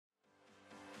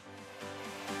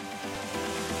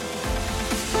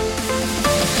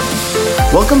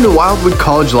Welcome to Wildwood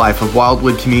College Life of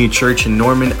Wildwood Community Church in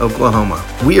Norman, Oklahoma.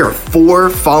 We are four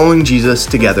following Jesus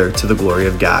together to the glory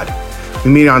of God.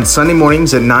 We meet on Sunday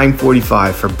mornings at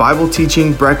 9:45 for Bible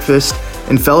teaching, breakfast,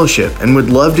 and fellowship, and would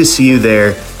love to see you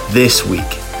there this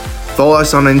week. Follow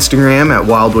us on Instagram at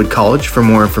Wildwood College for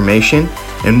more information.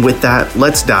 And with that,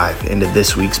 let's dive into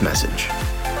this week's message.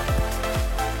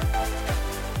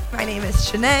 My name is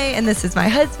Chanae, and this is my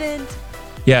husband.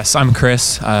 Yes, I'm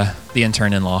Chris, the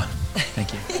intern-in-law.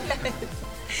 Thank you.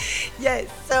 Yes,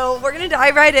 so we're going to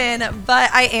dive right in, but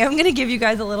I am going to give you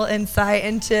guys a little insight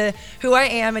into who I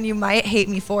am, and you might hate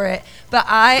me for it, but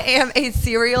I am a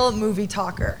serial movie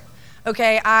talker.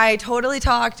 Okay, I totally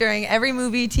talk during every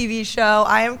movie, TV show.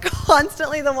 I am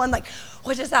constantly the one like,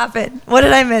 what just happened? What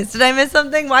did I miss? Did I miss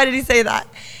something? Why did he say that?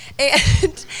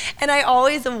 And I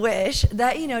always wish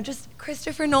that, just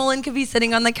Christopher Nolan could be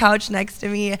sitting on the couch next to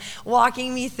me,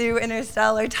 walking me through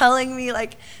Interstellar, telling me,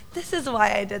 like, this is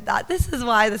why I did that. This is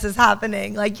why this is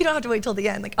happening. Like, you don't have to wait till the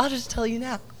end. Like, I'll just tell you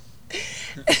now.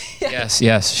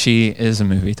 Yes, she is a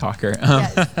movie talker.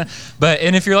 Yes.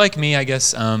 And if you're like me, I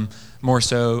guess more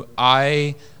so,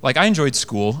 I enjoyed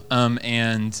school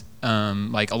and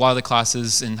a lot of the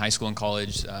classes in high school and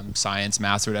college, science,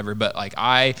 math, or whatever, but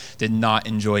I did not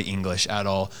enjoy English at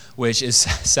all, which is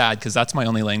sad because that's my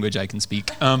only language I can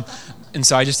speak. And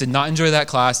so I just did not enjoy that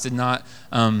class, did not,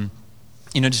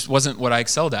 just wasn't what I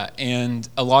excelled at. And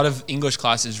a lot of English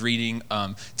classes reading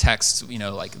texts,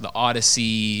 like the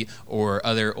Odyssey or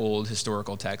other old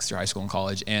historical texts through high school and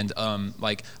college. And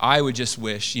I would just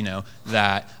wish,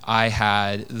 that I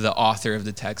had the author of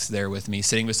the text there with me,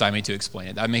 sitting beside me to explain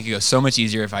it. That'd make it go so much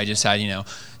easier if I just had,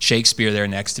 Shakespeare there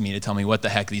next to me to tell me what the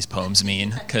heck these poems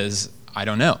mean, because I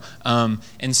don't know.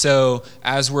 And so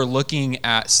as we're looking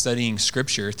at studying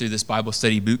scripture through this Bible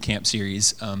study boot camp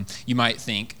series, you might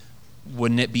think,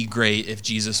 wouldn't it be great if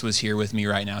Jesus was here with me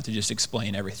right now to just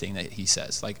explain everything that he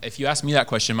says? If you ask me that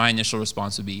question, my initial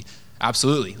response would be,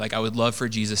 absolutely. I would love for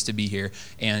Jesus to be here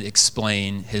and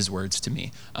explain his words to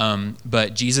me.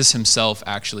 But Jesus himself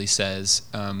actually says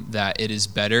that it is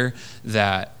better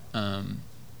that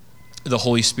the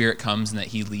Holy Spirit comes and that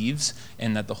he leaves,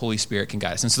 and that the Holy Spirit can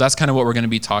guide us. And so that's kind of what we're going to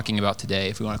be talking about today.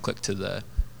 If we want to click to the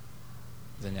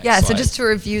next slide. So just to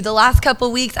review the last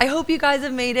couple weeks, I hope you guys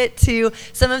have made it to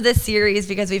some of this series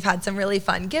because we've had some really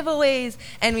fun giveaways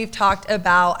and we've talked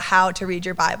about how to read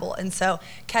your Bible. And so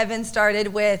Kevin started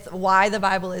with why the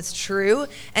Bible is true.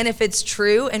 And if it's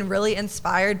true and really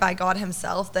inspired by God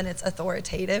himself, then it's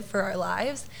authoritative for our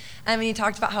lives. He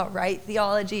talked about how right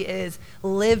theology is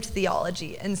lived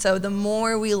theology. And so the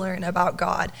more we learn about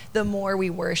God, the more we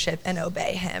worship and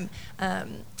obey him.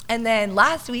 And then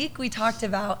last week, we talked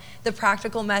about the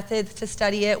practical methods to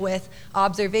study it with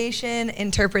observation,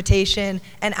 interpretation,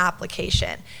 and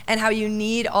application, and how you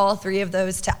need all three of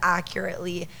those to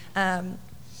accurately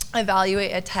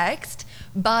evaluate a text.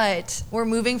 But we're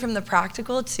moving from the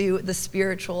practical to the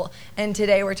spiritual. And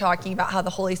today we're talking about how the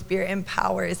Holy Spirit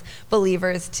empowers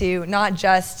believers to not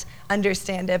just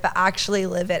understand it, but actually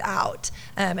live it out.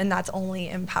 And that's only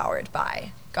empowered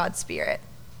by God's Spirit.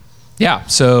 Yeah,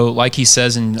 so like he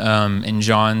says in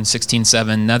John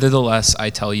 16:7, nevertheless,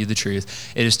 I tell you the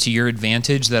truth. It is to your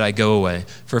advantage that I go away.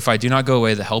 For if I do not go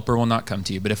away, the helper will not come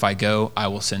to you. But if I go, I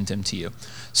will send him to you.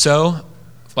 So,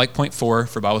 like point 4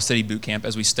 for Bible Study Boot Camp,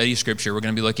 as we study Scripture, we're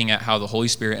going to be looking at how the Holy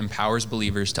Spirit empowers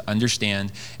believers to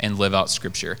understand and live out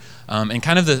Scripture. And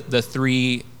kind of the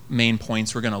three main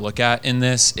points we're going to look at in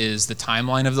this is the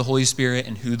timeline of the Holy Spirit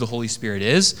and who the Holy Spirit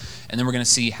is. And then we're going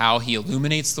to see how he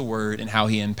illuminates the word and how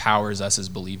he empowers us as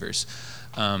believers.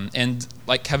 And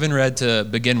like Kevin read to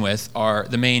begin with,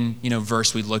 the main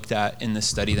verse we looked at in this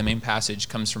study, the main passage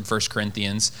comes from 1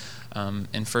 Corinthians.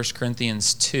 In 1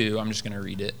 Corinthians 2, I'm just going to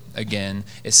read it again.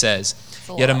 It says,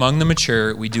 yet among the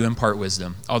mature we do impart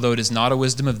wisdom, although it is not a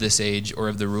wisdom of this age or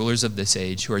of the rulers of this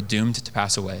age who are doomed to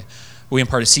pass away. We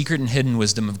impart a secret and hidden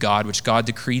wisdom of God, which God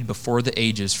decreed before the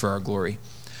ages for our glory.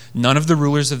 None of the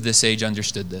rulers of this age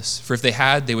understood this, for if they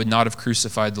had, they would not have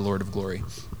crucified the Lord of glory.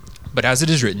 But as it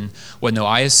is written, what no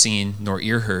eye has seen, nor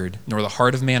ear heard, nor the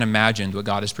heart of man imagined, what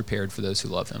God has prepared for those who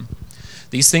love him.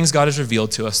 These things God has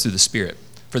revealed to us through the Spirit,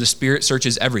 for the Spirit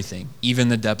searches everything, even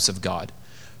the depths of God.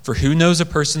 For who knows a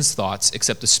person's thoughts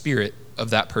except the spirit of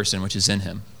that person which is in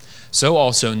him? So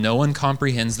also no one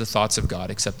comprehends the thoughts of God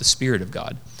except the Spirit of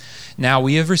God. Now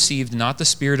we have received not the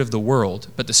spirit of the world,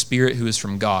 but the Spirit who is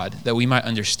from God, that we might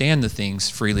understand the things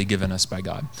freely given us by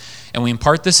God. And we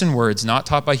impart this in words not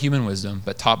taught by human wisdom,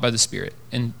 but taught by the Spirit,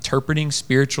 interpreting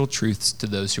spiritual truths to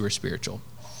those who are spiritual.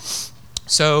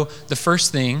 So the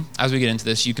first thing, as we get into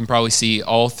this, you can probably see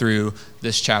all through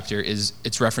this chapter is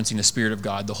it's referencing the Spirit of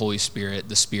God, the Holy Spirit,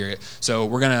 the Spirit. So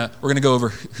we're gonna go over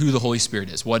who the Holy Spirit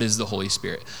is. What is the Holy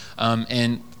Spirit?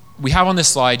 And we have on this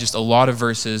slide just a lot of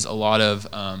verses, a lot of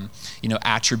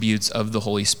attributes of the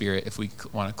Holy Spirit. If we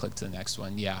want to click to the next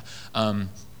one, yeah.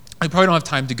 I probably don't have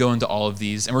time to go into all of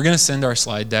these, and we're going to send our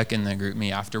slide deck in the group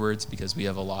me afterwards because we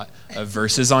have a lot of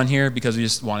verses on here because we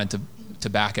just wanted to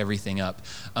back everything up.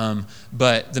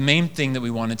 But the main thing that we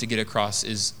wanted to get across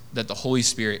is that the Holy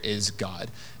Spirit is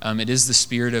God. It is the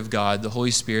Spirit of God. The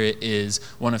Holy Spirit is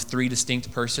one of three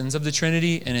distinct persons of the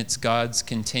Trinity, and it's God's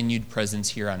continued presence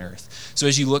here on earth. So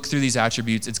as you look through these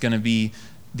attributes, it's going to be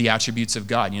the attributes of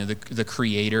God. The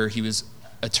Creator, he was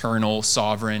eternal,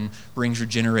 sovereign, brings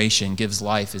regeneration, gives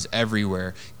life, is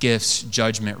everywhere, gifts,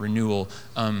 judgment, renewal.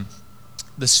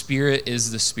 The Spirit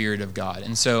is the Spirit of God.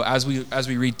 And so as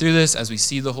we read through this, as we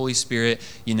see the Holy Spirit,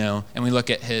 and we look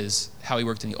at how he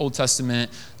worked in the Old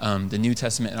Testament, the New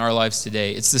Testament in our lives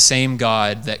today, it's the same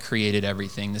God that created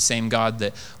everything, the same God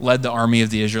that led the army of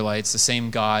the Israelites, the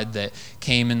same God that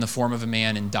came in the form of a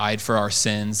man and died for our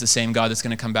sins, the same God that's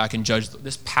going to come back and judge.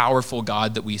 This powerful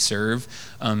God that we serve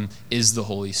is the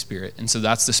Holy Spirit. And so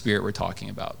that's the Spirit we're talking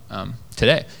about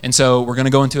today. And so we're going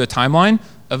to go into a timeline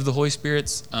of the Holy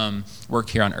Spirit's work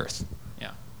here on earth.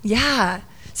 Yeah.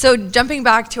 So jumping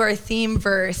back to our theme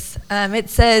verse, it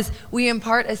says, we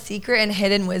impart a secret and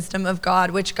hidden wisdom of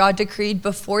God, which God decreed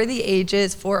before the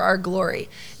ages for our glory.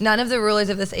 None of the rulers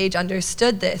of this age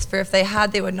understood this, for if they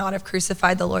had, they would not have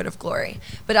crucified the Lord of glory.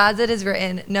 But as it is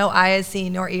written, no eye has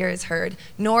seen, nor ear has heard,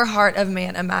 nor heart of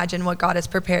man imagined what God has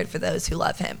prepared for those who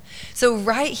love him. So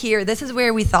right here, this is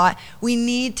where we thought we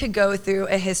need to go through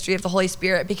a history of the Holy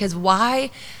Spirit, because why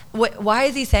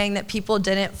is he saying that people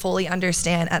didn't fully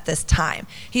understand at this time?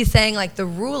 He's saying like the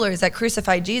rulers that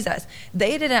crucified Jesus,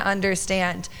 they didn't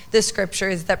understand the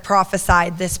scriptures that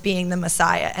prophesied this being the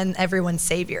Messiah and everyone's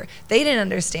savior. They didn't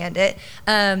understand it.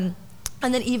 And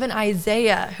then even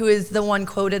Isaiah, who is the one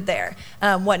quoted there,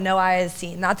 what no eye has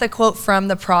seen. That's a quote from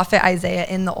the prophet Isaiah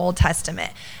in the Old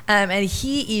Testament. And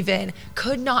he even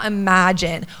could not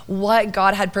imagine what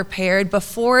God had prepared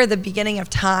before the beginning of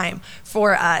time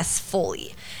for us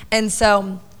fully. And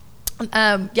so,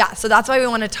 so that's why we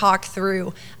want to talk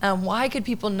through why could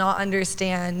people not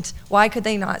understand, why could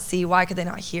they not see, why could they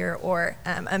not hear or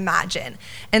imagine.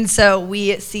 And so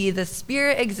we see the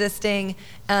Spirit existing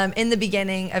in the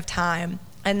beginning of time.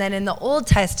 And then in the Old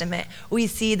Testament, we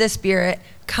see the Spirit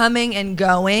coming and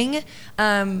going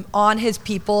on his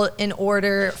people in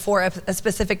order for a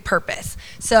specific purpose.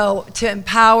 So to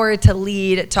empower, to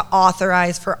lead, to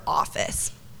authorize for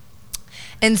office.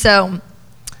 And so,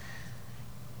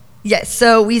 yes,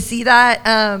 so we see that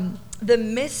the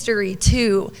mystery,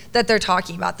 too, that they're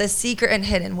talking about, the secret and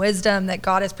hidden wisdom that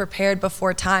God has prepared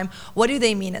before time, what do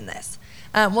they mean in this?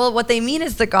 Well, what they mean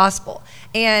is the gospel.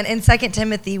 And in 2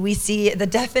 Timothy, we see the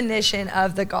definition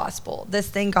of the gospel, this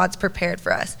thing God's prepared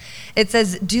for us. It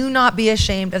says, do not be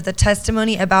ashamed of the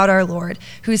testimony about our Lord,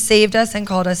 who saved us and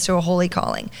called us to a holy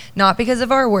calling, not because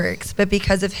of our works, but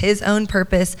because of his own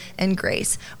purpose and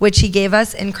grace, which he gave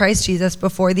us in Christ Jesus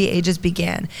before the ages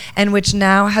began, and which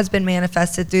now has been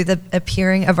manifested through the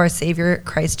appearing of our Savior,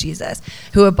 Christ Jesus,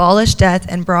 who abolished death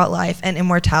and brought life and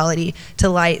immortality to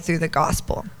light through the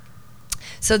gospel.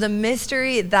 So the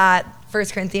mystery that 1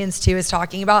 Corinthians 2 is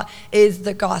talking about is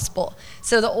the gospel.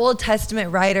 So the Old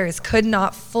Testament writers could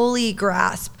not fully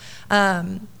grasp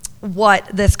what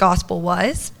this gospel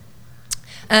was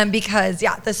because,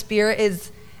 the Spirit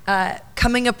is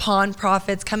coming upon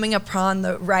prophets, coming upon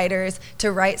the writers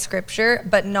to write scripture,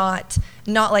 but not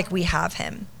like we have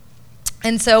him.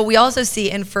 And so we also see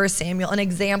in 1 Samuel an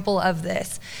example of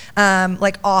this,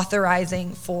 like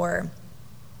authorizing for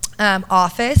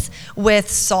office with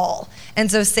Saul. And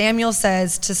so Samuel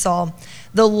says to Saul,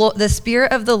 the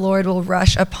Spirit of the Lord will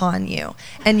rush upon you,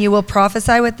 and you will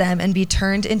prophesy with them and be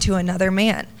turned into another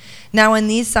man. Now when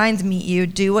these signs meet you,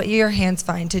 do what your hands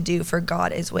find to do, for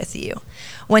God is with you.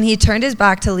 When he turned his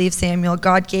back to leave Samuel,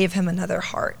 God gave him another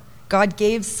heart. God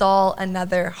gave Saul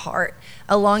another heart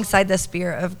alongside the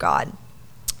Spirit of God.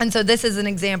 And so this is an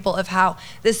example of how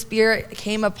the Spirit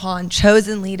came upon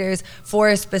chosen leaders for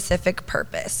a specific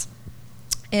purpose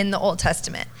in the Old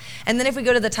Testament. And then if we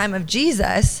go to the time of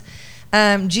Jesus,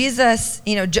 Jesus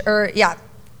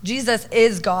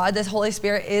is God. This Holy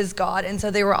Spirit is God. And so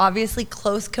they were obviously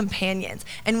close companions.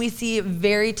 And we see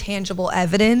very tangible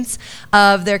evidence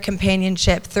of their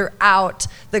companionship throughout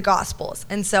the Gospels.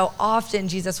 And so often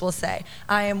Jesus will say,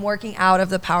 I am working out of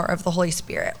the power of the Holy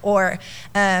Spirit. Or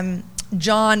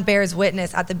John bears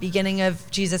witness at the beginning of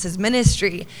Jesus'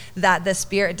 ministry that the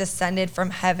Spirit descended from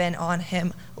heaven on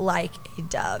him like a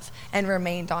dove and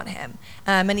remained on him.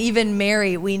 And even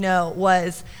Mary, we know,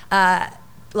 was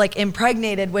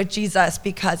impregnated with Jesus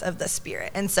because of the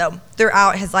Spirit. And so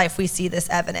throughout his life, we see this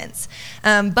evidence.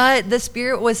 But the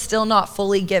Spirit was still not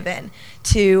fully given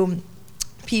to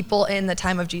people in the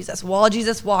time of Jesus. While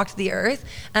Jesus walked the earth,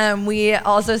 we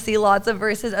also see lots of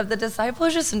verses of the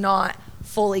disciples just not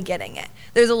fully getting it.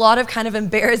 There's a lot of kind of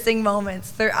embarrassing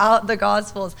moments throughout the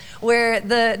Gospels where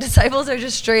the disciples are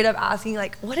just straight up asking,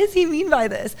 like, what does he mean by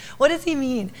this? What does he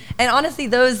mean? And honestly,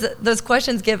 those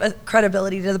questions give a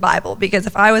credibility to the Bible, because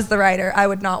if I was the writer, I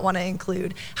would not want to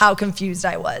include how confused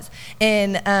I was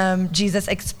in Jesus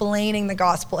explaining the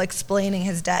gospel, explaining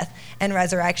his death and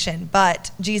resurrection.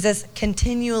 But Jesus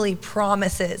continually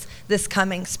promises this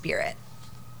coming Spirit.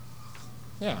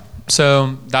 Yeah.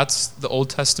 So that's the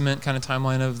Old Testament kind of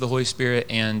timeline of the Holy Spirit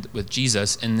and with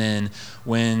Jesus. And then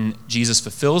when Jesus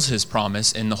fulfills his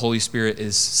promise and the Holy Spirit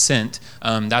is sent,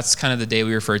 that's kind of the day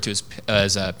we refer to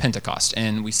as Pentecost.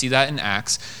 And we see that in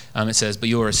Acts. It says, "But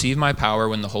you will receive my power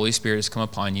when the Holy Spirit has come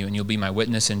upon you, and you'll be my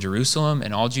witness in Jerusalem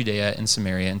and all Judea and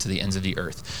Samaria and to the ends of the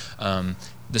earth."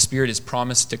 The Spirit is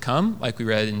promised to come, like we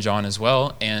read in John as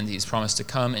well, and he's promised to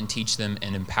come and teach them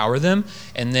and empower them.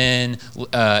 And then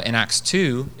in Acts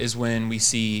 2 is when we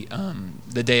see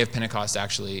the day of Pentecost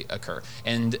actually occur.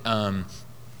 And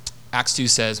Acts 2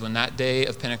 says, "When that day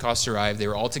of Pentecost arrived, they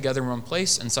were all together in one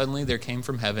place, and suddenly there came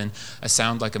from heaven a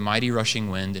sound like a mighty rushing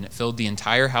wind, and it filled the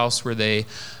entire house where they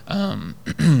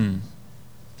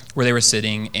were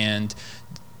sitting, and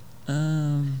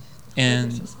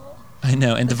I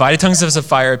know, and divided tongues as of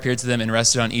fire appeared to them and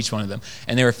rested on each one of them.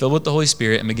 And they were filled with the Holy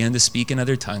Spirit and began to speak in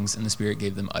other tongues, and the Spirit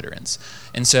gave them utterance."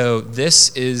 And so this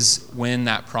is when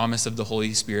that promise of the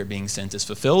Holy Spirit being sent is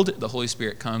fulfilled. The Holy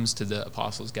Spirit comes to the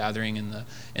apostles gathering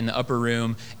in the upper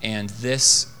room, and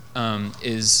this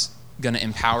is going to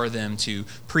empower them to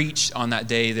preach. On that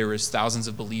day, there was thousands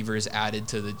of believers added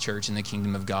to the church in the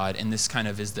kingdom of God, and this kind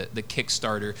of is the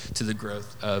kickstarter to the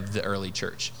growth of the early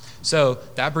church. So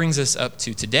that brings us up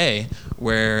to today,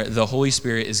 where the Holy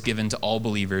Spirit is given to all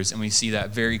believers, and we see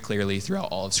that very clearly throughout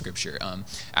all of Scripture.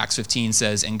 Acts 15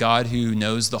 says, "And God, who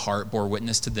knows the heart, bore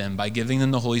witness to them by giving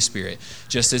them the Holy Spirit,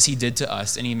 just as he did to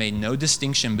us, and he made no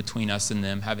distinction between us and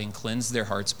them, having cleansed their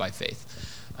hearts by faith."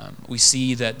 We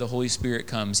see that the Holy Spirit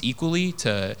comes equally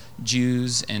to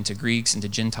Jews and to Greeks and to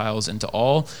Gentiles and to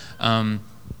all. And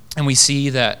we see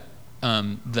that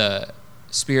the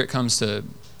Spirit comes to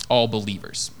all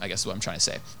believers, I guess is what I'm trying to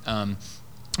say,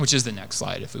 which is the next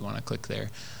slide if we want to click there.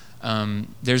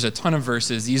 There's a ton of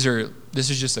verses.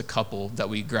 This is just a couple that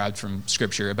we grabbed from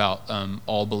Scripture about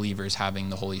all believers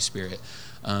having the Holy Spirit.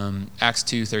 Acts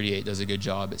 2:38 does a good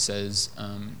job. It says,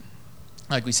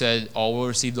 like we said, all will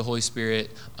receive the Holy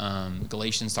Spirit.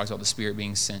 Galatians talks about the Spirit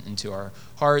being sent into our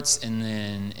hearts. And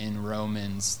then in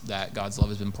Romans, that God's love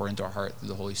has been poured into our heart through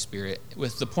the Holy Spirit.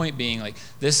 With the point being, like,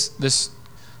 this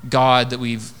God that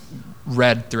we've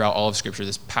read throughout all of Scripture,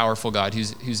 this powerful God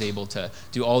who's able to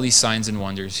do all these signs and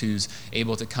wonders, who's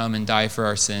able to come and die for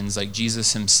our sins, like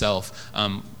Jesus himself,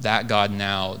 that God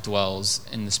now dwells,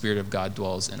 and the Spirit of God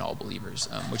dwells in all believers,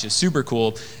 which is super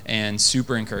cool and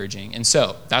super encouraging. And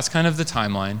so that's kind of the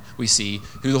timeline. We see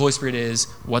who the Holy Spirit is,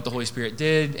 what the Holy Spirit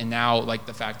did, and now like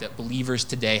the fact that believers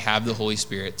today have the Holy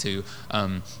Spirit to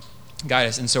guide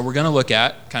us. And so we're going to look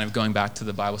at, kind of going back to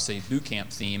the Bible study boot camp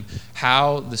theme,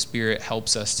 how the Spirit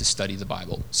helps us to study the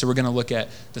Bible. So we're going to look at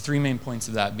the three main points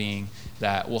of that being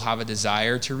that we'll have a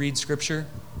desire to read Scripture,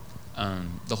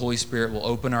 the Holy Spirit will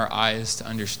open our eyes to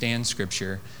understand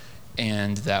Scripture,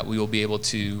 and that we will be able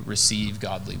to receive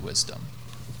godly wisdom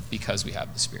because we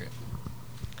have the Spirit.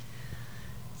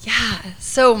 Yeah,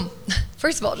 so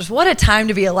first of all, just what a time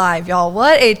to be alive, y'all.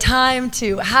 What a time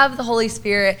to have the Holy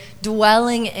Spirit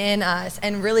dwelling in us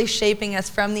and really shaping us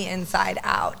from the inside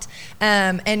out,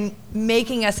 and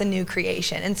making us a new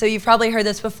creation. And so you've probably heard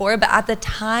this before, but at the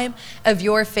time of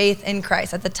your faith in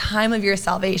Christ, at the time of your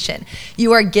salvation,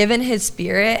 you are given his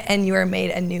Spirit and you are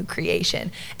made a new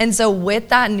creation. And so with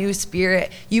that new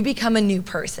Spirit, you become a new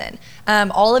person.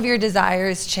 All of your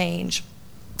desires change.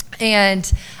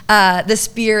 And the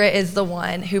Spirit is the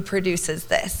one who produces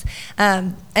this.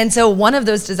 And so one of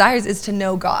those desires is to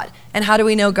know God. And how do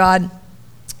we know God?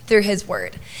 Through his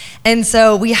word. And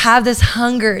so we have this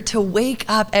hunger to wake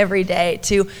up every day,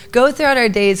 to go throughout our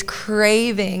days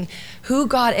craving who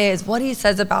God is, what he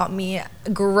says about me,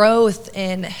 growth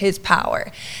in his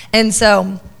power. And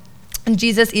so And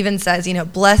Jesus even says,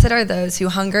 blessed are those who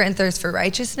hunger and thirst for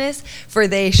righteousness, for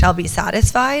they shall be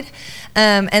satisfied.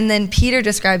 And then Peter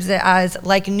describes it as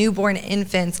like newborn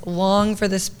infants long for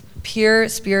this pure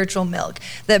spiritual milk,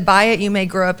 that by it you may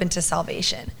grow up into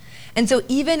salvation. And so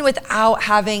even without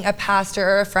having a pastor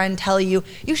or a friend tell you,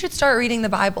 you should start reading the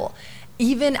Bible,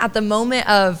 even at the moment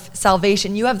of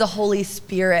salvation, you have the Holy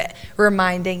Spirit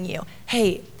reminding you,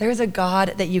 hey, there's a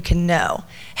God that you can know.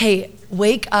 Hey,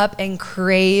 wake up and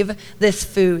crave this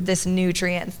food, this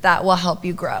nutrients that will help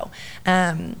you grow.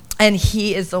 And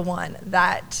he is the one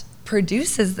that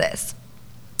produces this.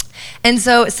 And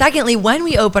so secondly, when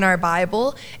we open our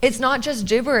Bible, it's not just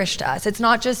gibberish to us. It's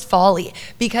not just folly,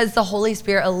 because the Holy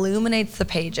Spirit illuminates the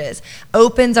pages,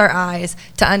 opens our eyes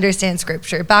to understand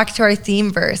Scripture. Back to our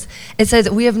theme verse, it says,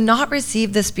 we have not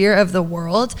received the spirit of the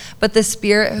world, but the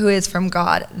Spirit who is from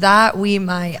God, that we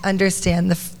might understand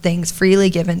the things freely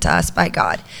given to us by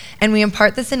God. And we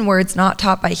impart this in words not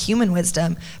taught by human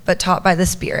wisdom, but taught by the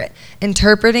Spirit,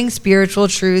 interpreting spiritual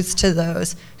truths to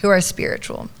those who are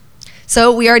spiritual.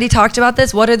 So we already talked about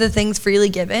this. What are the things freely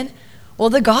given? Well,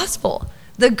 the gospel.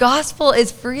 The gospel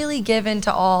is freely given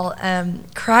to all.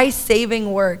 Christ's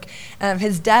saving work,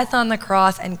 his death on the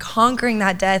cross and conquering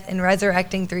that death and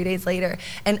resurrecting 3 days later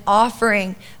and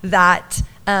offering that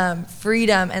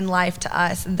freedom and life to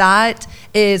us. That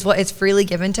is what is freely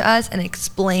given to us and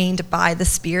explained by the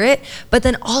Spirit. But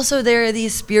then also there are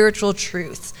these spiritual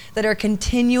truths that are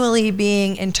continually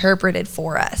being interpreted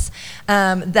for us,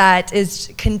 that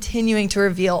is continuing to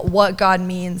reveal what God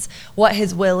means, what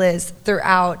his will is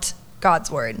throughout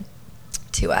God's word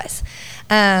to us.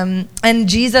 And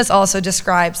Jesus also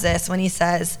describes this when he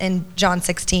says in John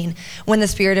 16, when the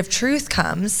Spirit of truth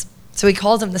comes, so he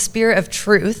calls him the Spirit of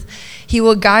truth, he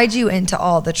will guide you into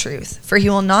all the truth. For he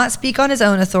will not speak on his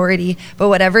own authority, but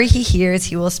whatever he hears,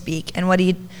 he will speak, and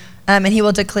he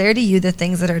will declare to you the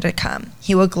things that are to come.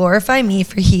 He will glorify me,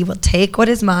 for he will take what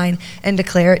is mine and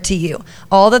declare it to you.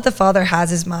 All that the Father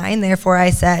has is mine, therefore I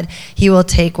said, he will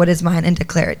take what is mine and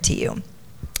declare it to you.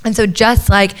 And so just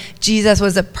like Jesus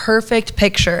was a perfect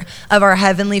picture of our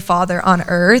Heavenly Father on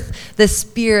earth, the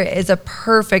Spirit is a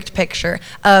perfect picture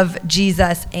of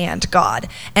Jesus and God.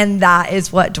 And that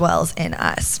is what dwells in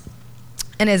us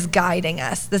and is guiding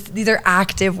us. These are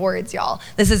active words, y'all.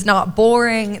 This is not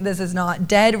boring. This is not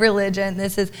dead religion.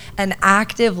 This is an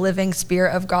active, living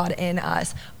Spirit of God in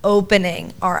us,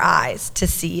 opening our eyes to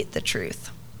see the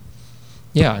truth.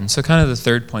 Yeah, and so kind of the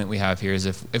third point we have here is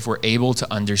if we're able to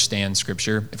understand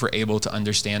Scripture, if we're able to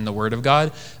understand the Word of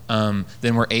God,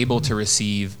 then we're able to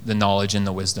receive the knowledge and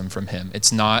the wisdom from him.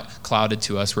 It's not clouded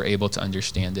to us. We're able to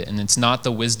understand it. And it's not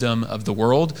the wisdom of the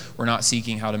world. We're not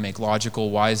seeking how to make logical,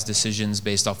 wise decisions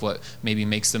based off what maybe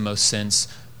makes the most sense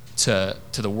to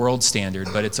the world standard,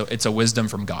 but it's a wisdom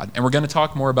from God. And we're going to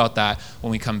talk more about that when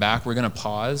we come back. We're going to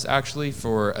pause actually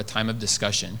for a time of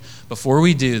discussion. Before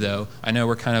we do though, I know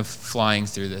we're kind of flying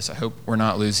through this. I hope we're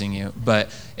not losing you, but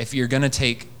if you're going to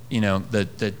take,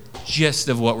 the gist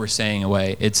of what we're saying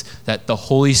away, it's that the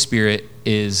Holy Spirit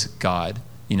is God.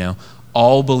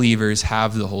 All believers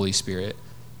have the Holy Spirit.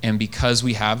 And because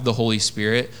we have the Holy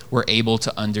Spirit, we're able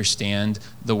to understand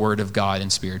the Word of God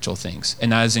and spiritual things.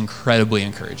 And that is incredibly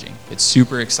encouraging. It's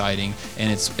super exciting,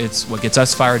 and it's what gets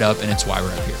us fired up, and it's why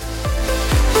we're up here.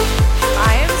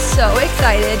 I am so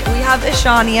excited. We have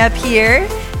Ishani up here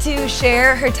to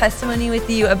share her testimony with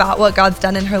you about what God's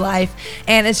done in her life.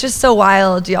 And it's just so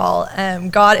wild, y'all.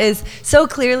 God is so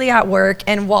clearly at work.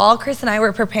 And while Chris and I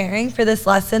were preparing for this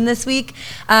lesson this week,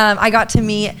 I got to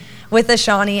meet with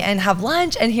Ishani and have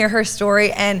lunch and hear her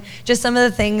story, and just some of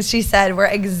the things she said were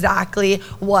exactly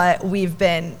what we've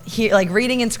been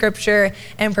reading in Scripture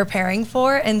and preparing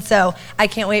for. And so I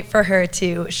can't wait for her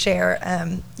to share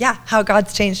how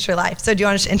God's changed her life. So do you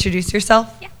want to just introduce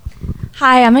yourself? Yeah.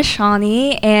 Hi, I'm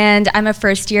Ishani, and I'm a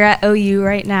first year at OU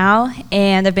right now,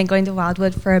 and I've been going to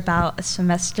Wildwood for about a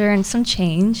semester and some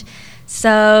change.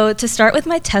 So to start with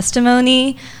my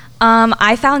testimony,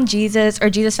 I found Jesus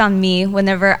found me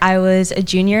whenever I was a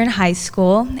junior in high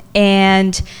school,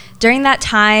 and during that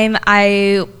time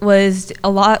I was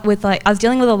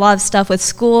dealing with a lot of stuff with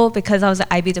school because I was an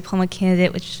IB diploma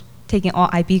candidate, which taking all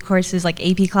IB courses like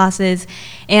AP classes,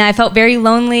 and I felt very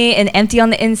lonely and empty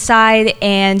on the inside,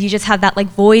 and you just have that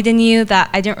void in you that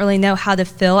I didn't really know how to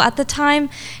fill at the time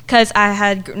because I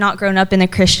had not grown up in a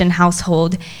Christian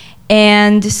household.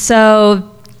 And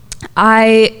so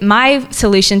my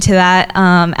solution to that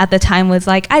at the time was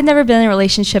I'd never been in a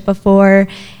relationship before,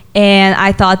 and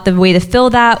I thought the way to fill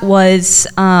that was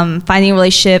finding a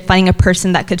relationship, finding a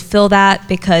person that could fill that,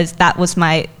 because that was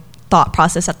my thought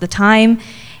process at the time.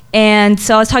 And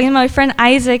so I was talking to my friend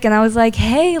Isaac, and I was like,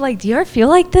 hey, like, do you ever feel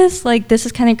like this? Like, this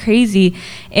is kind of crazy.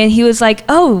 And he was like,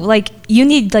 oh, like, you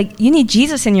need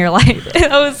Jesus in your life.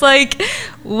 And I was like,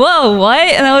 whoa, what?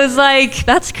 And I was like,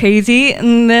 that's crazy.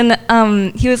 And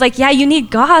then he was like, yeah, you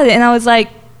need God. And I was like,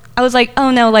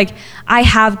 oh no, like, I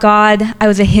have God. I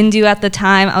was a Hindu at the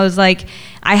time. I was like,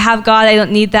 I have God. I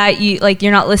don't need that.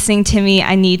 You're not listening to me.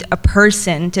 I need a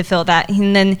person to fill that.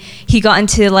 And then he got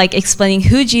into like explaining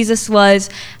who Jesus was,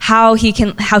 how he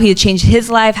had changed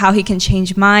his life, how he can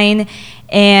change mine.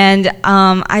 And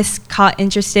I got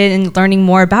interested in learning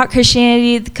more about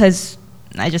Christianity because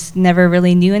I just never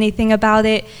really knew anything about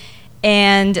it.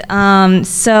 And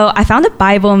so I found a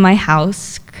Bible in my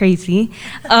house. Crazy.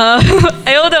 I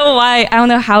don't know why. I don't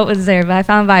know how it was there, but I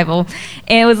found a Bible.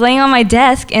 And it was laying on my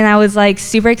desk, and I was like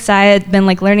super excited. Been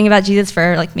like learning about Jesus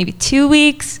for like maybe 2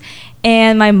 weeks.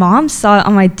 And my mom saw it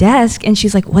on my desk, and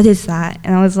she's like, what is that?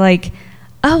 And I was like,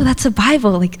 oh, that's a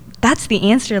Bible. Like, that's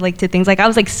the answer like to things. Like, I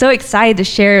was like so excited to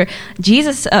share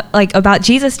Jesus, like about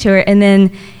Jesus to her. And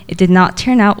then it did not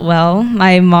turn out well.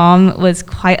 My mom was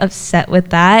quite upset with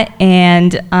that.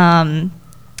 And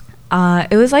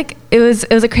it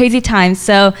was a crazy time.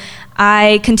 So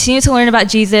I continued to learn about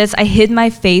Jesus. I hid my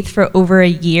faith for over a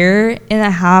year and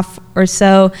a half or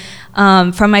so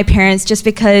from my parents, just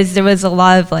because there was a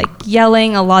lot of like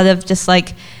yelling, a lot of just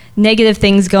like negative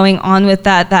things going on with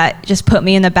that just put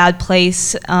me in a bad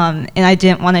place. And I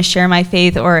didn't want to share my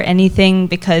faith or anything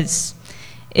because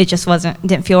it just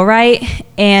didn't feel right.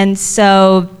 And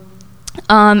so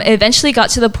it eventually got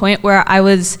to the point where I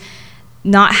was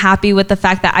not happy with the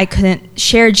fact that I couldn't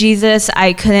share Jesus.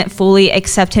 I couldn't fully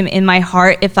accept him in my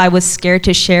heart if I was scared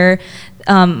to share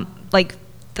like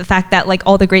the fact that like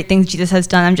all the great things Jesus has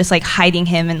done, I'm just like hiding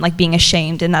him and like being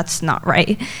ashamed, and that's not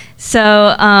right.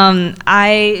 So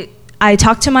I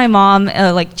talked to my mom,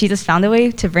 like Jesus found a way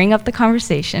to bring up the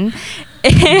conversation.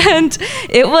 And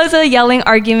it was a yelling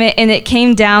argument, and it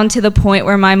came down to the point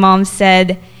where my mom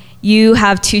said, you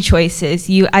have two choices.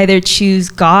 You either choose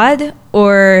God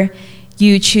or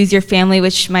you choose your family,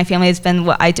 which my family has been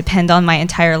what I depend on my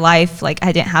entire life. Like,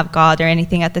 I didn't have God or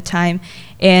anything at the time.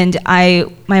 And my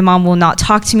mom will not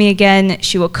talk to me again.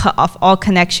 She will cut off all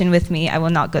connection with me. I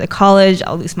will not go to college.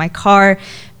 I'll lose my car,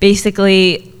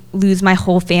 basically lose my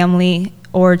whole family,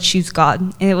 or choose God.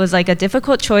 And it was like a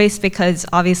difficult choice because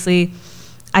obviously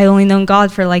I only known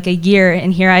God for like a year,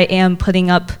 and here I am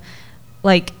putting up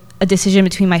like a decision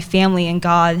between my family and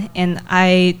God. And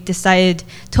I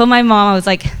told my mom, I was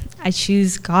like, I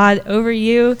choose God over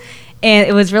you. And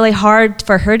it was really hard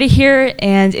for her to hear,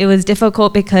 and it was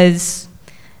difficult because,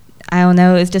 I don't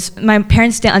know, it's just, my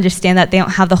parents didn't understand that they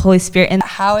don't have the Holy Spirit. And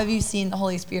how have you seen the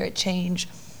Holy Spirit change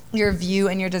your view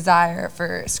and your desire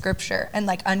for scripture and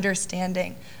like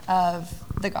understanding of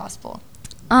the gospel?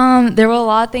 There were a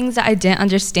lot of things that I didn't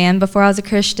understand before I was a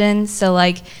Christian. So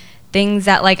like things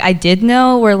that like I did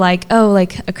know were like, oh,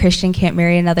 like a Christian can't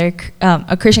marry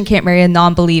a Christian can't marry a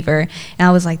non-believer. And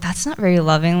I was like, that's not very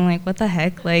loving. Like, what the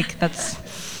heck? Like,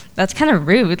 that's kind of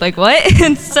rude. Like, what?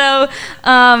 And so,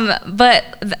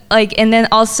 and then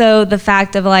also the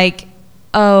fact of like,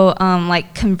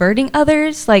 like converting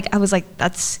others. Like, I was like,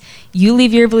 you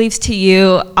leave your beliefs to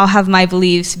you. I'll have my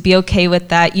beliefs. Be okay with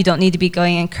that. You don't need to be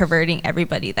going and converting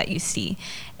everybody that you see.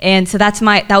 And so that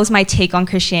was my take on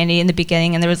Christianity in the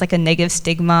beginning. And there was like a negative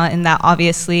stigma in that,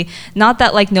 obviously. Not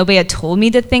that like nobody had told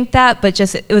me to think that, but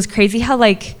just it was crazy how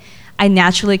like I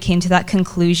naturally came to that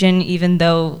conclusion, even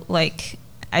though like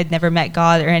I'd never met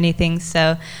God or anything.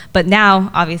 So, but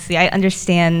now obviously I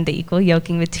understand the equal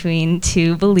yoking between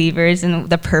two believers and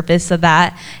the purpose of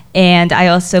that. And I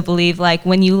also believe like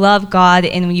when you love God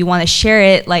and you want to share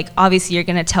it, like obviously you're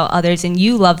going to tell others, and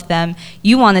you love them,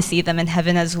 you want to see them in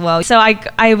heaven as well. So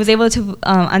I was able to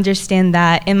understand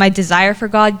that, and my desire for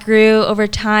God grew over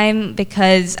time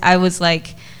because I was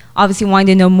like obviously wanting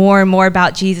to know more and more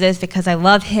about Jesus because I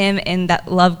love him, and that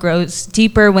love grows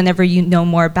deeper whenever you know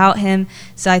more about him.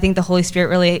 So I think the Holy Spirit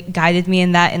really guided me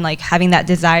in that, and like having that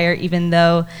desire, even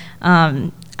though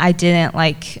I didn't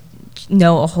like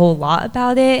know a whole lot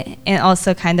about it, and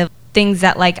also kind of things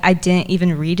that like I didn't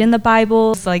even read in the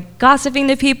Bible. So, like gossiping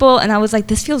to people, and I was like,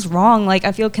 this feels wrong. Like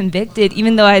I feel convicted,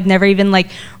 even though I had never even like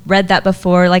read that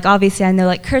before. Like obviously I know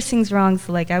like cursing's wrong,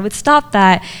 so like I would stop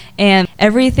that. And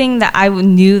everything that I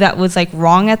knew that was like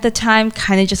wrong at the time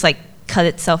kind of just like cut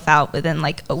itself out within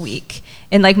like a week.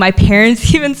 And like my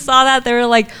parents even saw that. They were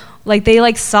like, like they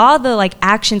like saw the like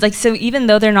actions, like, so even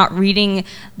though they're not reading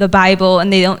the Bible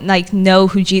and they don't like know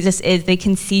who Jesus is, they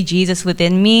can see Jesus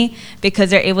within me because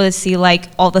they're able to see like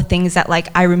all the things that like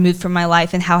I removed from my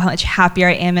life and how much happier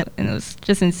I am. And it was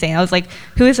just insane. I was like,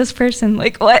 who is this person?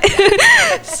 Like, what?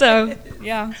 So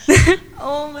yeah.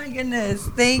 Oh my goodness.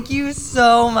 Thank you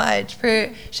so much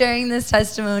for sharing this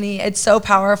testimony. It's so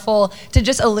powerful to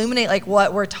just illuminate like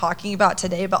what we're talking about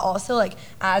today, but also like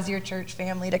as your church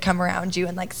family to come around you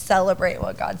and like celebrate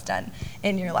what God's done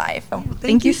in your life. So,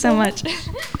 thank you so much.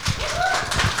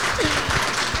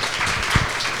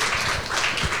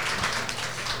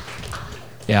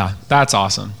 Yeah, that's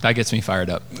awesome. That gets me fired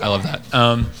up. I love that.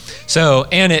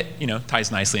 And it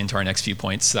ties nicely into our next few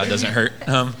points, so that doesn't hurt.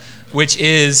 Which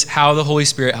is how the Holy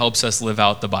Spirit helps us live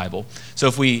out the Bible. So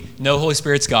if we know Holy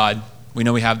Spirit's God, we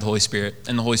know we have the Holy Spirit,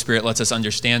 and the Holy Spirit lets us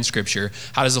understand Scripture.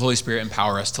 How does the Holy Spirit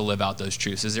empower us to live out those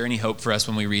truths? Is there any hope for us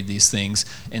when we read these things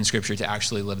in Scripture to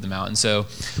actually live them out? And so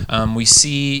we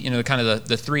see, kind of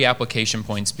the three application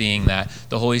points being that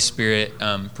the Holy Spirit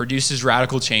produces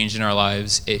radical change in our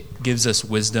lives. It gives us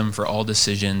wisdom for all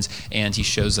decisions, and he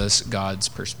shows us God's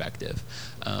perspective.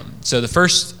 So the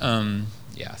first,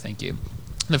 thank you.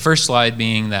 The first slide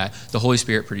being that the Holy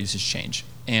Spirit produces change.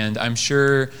 And I'm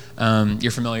sure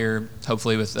you're familiar,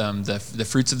 hopefully, with the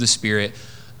fruits of the Spirit,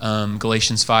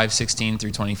 Galatians 5:16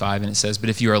 through 25, and it says, "But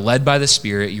if you are led by the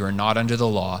Spirit, you are not under the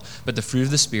law. But the fruit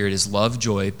of the Spirit is love,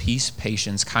 joy, peace,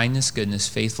 patience, kindness, goodness,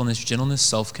 faithfulness, gentleness,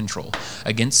 self-control.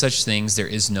 Against such things there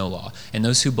is no law. And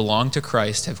those who belong to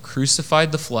Christ have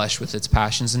crucified the flesh with its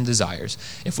passions and desires.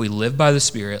 If we live by the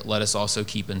Spirit, let us also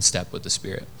keep in step with the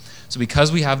Spirit." So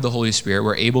because we have the Holy Spirit,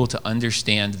 we're able to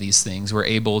understand these things. We're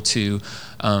able to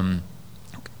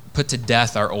put to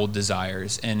death our old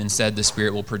desires, and instead the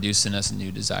Spirit will produce in us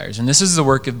new desires. And this is the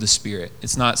work of the Spirit.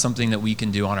 It's not something that we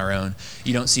can do on our own.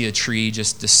 You don't see a tree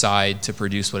just decide to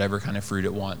produce whatever kind of fruit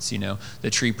it wants. The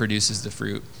tree produces the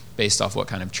fruit based off what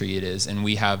kind of tree it is, and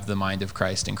we have the mind of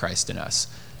Christ and Christ in us.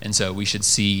 And so we should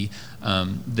see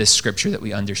this scripture that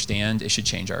we understand. It should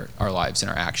change our lives and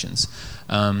our actions.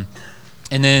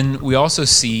 And then we also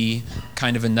see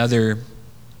kind of another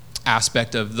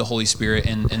aspect of the Holy Spirit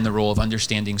and the role of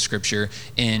understanding Scripture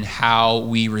in how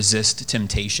we resist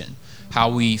temptation, how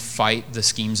we fight the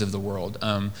schemes of the world.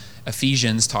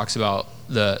 Ephesians talks about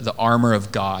the armor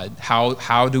of God.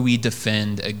 How do we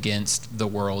defend against the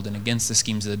world and against the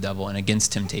schemes of the devil and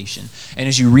against temptation? And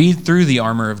as you read through the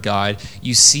armor of God,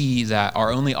 you see that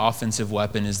our only offensive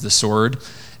weapon is the sword.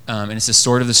 And it's the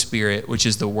sword of the Spirit, which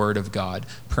is the word of God,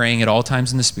 praying at all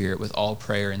times in the Spirit with all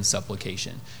prayer and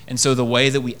supplication. And so the way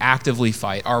that we actively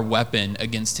fight, our weapon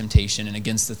against temptation and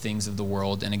against the things of the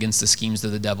world and against the schemes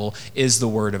of the devil, is the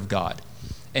word of God.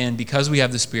 And because we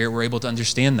have the Spirit, we're able to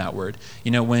understand that word.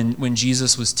 When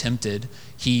Jesus was tempted,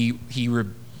 he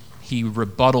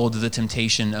rebutted the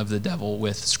temptation of the devil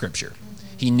with Scripture.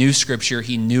 He knew Scripture,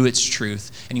 he knew its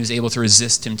truth, and he was able to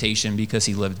resist temptation because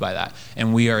he lived by that.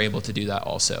 And we are able to do that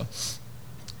also,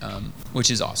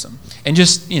 which is awesome. And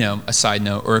just, a side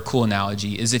note or a cool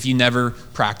analogy is if you never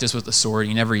practice with a sword,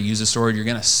 you never use a sword, you're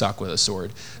going to suck with a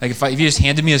sword. Like if you just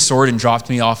handed me a sword and dropped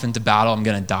me off into battle, I'm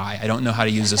going to die. I don't know how to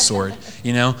use a sword,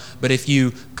 But if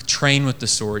you train with the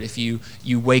sword, if you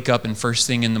wake up and first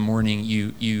thing in the morning,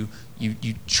 you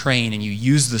train and you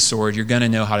use the sword, you're going to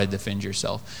know how to defend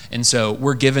yourself. And so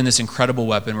we're given this incredible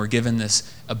weapon. We're given this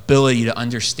ability to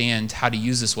understand how to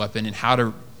use this weapon and how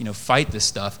to fight this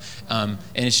stuff. And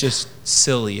it's just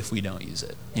silly if we don't use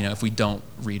it, if we don't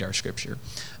read our Scripture.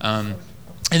 And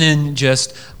then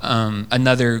just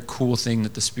another cool thing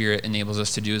that the Spirit enables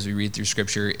us to do as we read through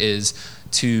Scripture is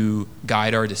to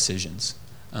guide our decisions.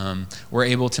 We're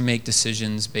able to make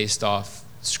decisions based off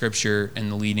Scripture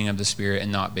and the leading of the Spirit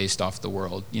and not based off the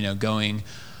world. Going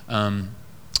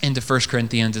into 1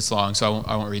 Corinthians, it's long, so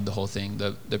I won't read the whole thing.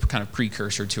 The kind of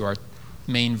precursor to our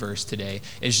main verse today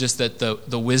is just that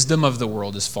the wisdom of the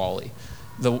world is folly.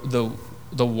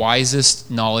 The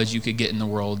wisest knowledge you could get in the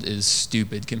world is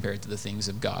stupid compared to the things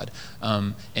of God.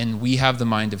 And we have the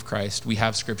mind of Christ. We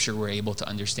have Scripture we're able to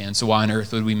understand. So why on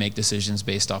earth would we make decisions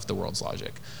based off the world's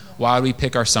logic? Why would we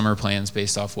pick our summer plans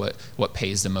based off what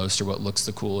pays the most or what looks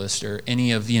the coolest or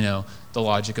any of, the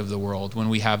logic of the world when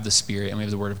we have the Spirit and we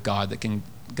have the Word of God that can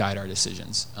guide our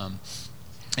decisions?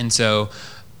 And so,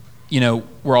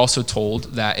 we're also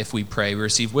told that if we pray, we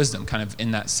receive wisdom, kind of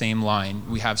in that same line.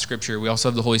 We have Scripture, we also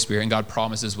have the Holy Spirit, and God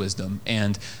promises wisdom.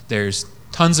 And there's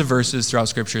tons of verses throughout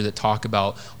Scripture that talk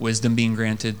about wisdom being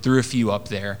granted, threw a few up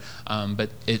there, but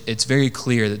it's very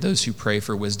clear that those who pray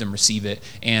for wisdom receive it,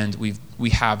 and we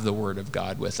have the Word of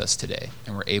God with us today,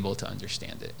 and we're able to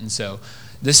understand it. And so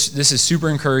this is super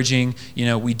encouraging.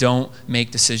 We don't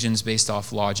make decisions based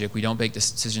off logic. We don't make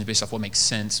decisions based off what makes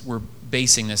sense. We're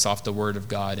basing this off the Word of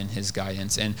God and His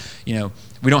guidance. And,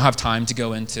 we don't have time to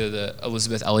go into the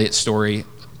Elizabeth Elliot story.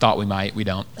 Thought we might, we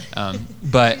don't.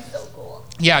 But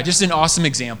yeah, just an awesome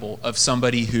example of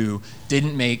somebody who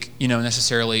didn't make,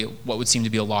 necessarily what would seem to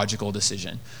be a logical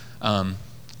decision.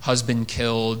 Husband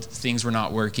killed, things were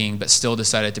not working, but still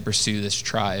decided to pursue this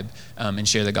tribe and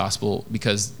share the gospel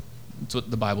because it's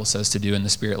what the Bible says to do, and the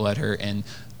Spirit led her and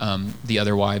the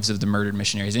other wives of the murdered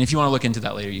missionaries. And if you want to look into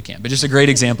that later, you can. But just a great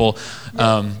example,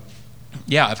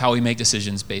 of how we make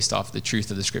decisions based off the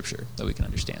truth of the Scripture that we can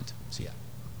understand. So, yeah.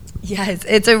 Yes,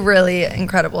 it's a really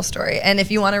incredible story. And if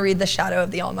you want to read The Shadow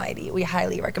of the Almighty, we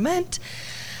highly recommend.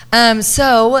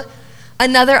 So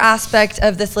another aspect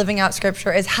of this living out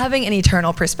Scripture is having an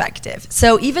eternal perspective.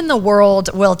 So even the world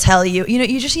will tell you,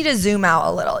 you just need to zoom out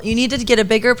a little. You need to get a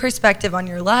bigger perspective on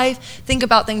your life. Think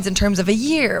about things in terms of a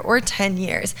year or 10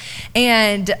 years.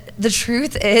 And the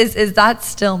truth is that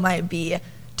still might be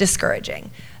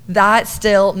discouraging. That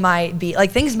still might be,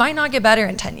 things might not get better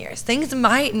in 10 years. Things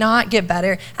might not get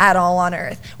better at all on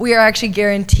earth. We are actually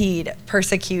guaranteed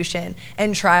persecution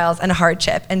and trials and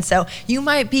hardship. And so you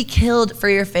might be killed for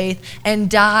your faith and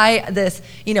die this,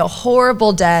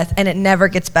 horrible death, and it never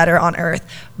gets better on earth.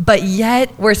 But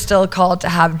yet we're still called to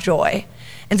have joy.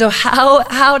 And so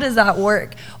how does that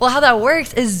work? Well, how that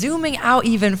works is zooming out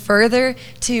even further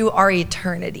to our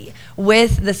eternity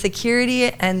with the security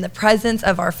and the presence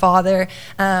of our Father,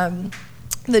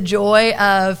 the joy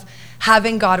of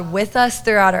having God with us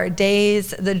throughout our days,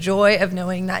 the joy of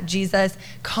knowing that Jesus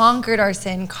conquered our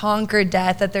sin, conquered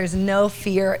death, that there's no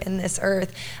fear in this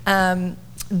earth.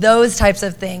 Those types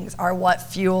of things are what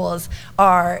fuels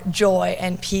our joy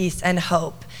and peace and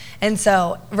hope. And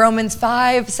so Romans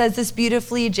 5 says this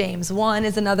beautifully. James 1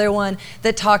 is another one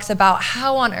that talks about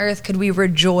how on earth could we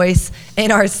rejoice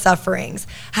in our sufferings?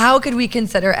 How could we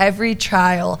consider every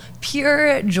trial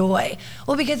pure joy?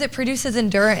 Well, because it produces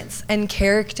endurance and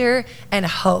character and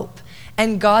hope.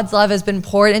 And God's love has been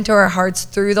poured into our hearts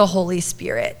through the Holy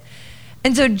Spirit.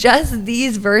 And so just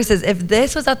these verses, if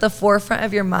this was at the forefront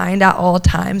of your mind at all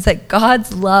times, that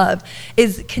God's love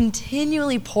is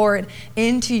continually poured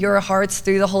into your hearts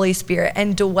through the Holy Spirit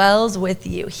and dwells with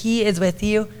you, He is with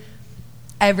you,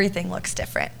 everything looks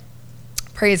different.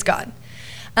 Praise God.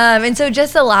 And so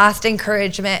just the last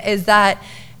encouragement is that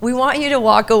we want you to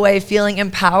walk away feeling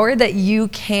empowered that you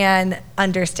can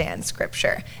understand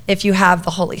Scripture if you have the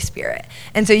Holy Spirit.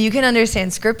 And so you can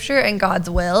understand Scripture and God's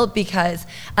will because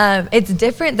it's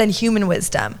different than human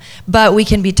wisdom, but we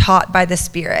can be taught by the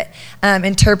Spirit,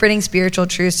 interpreting spiritual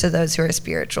truths to those who are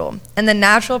spiritual. And the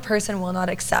natural person will not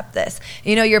accept this.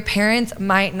 Your parents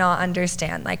might not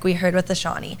understand, like we heard with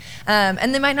Ishani,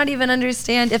 and they might not even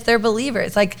understand if they're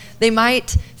believers. They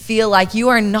might feel like you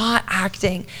are not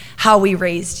acting how we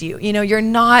raised you. You're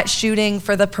not shooting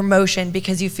for the promotion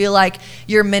because you feel like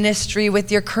your ministry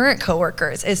with your current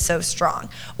coworkers is so strong.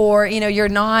 Or, you're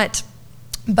not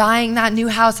buying that new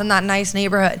house in that nice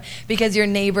neighborhood because your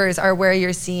neighbors are where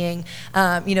you're seeing,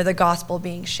 the gospel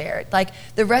being shared.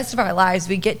 The rest of our lives,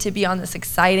 we get to be on this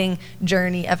exciting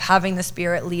journey of having the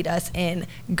Spirit lead us in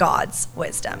God's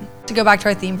wisdom. To go back to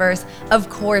our theme verse, of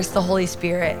course, the Holy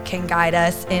Spirit can guide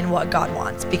us in what God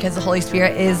wants because the Holy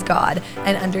Spirit is God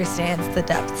and understands the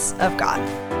depths of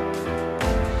God.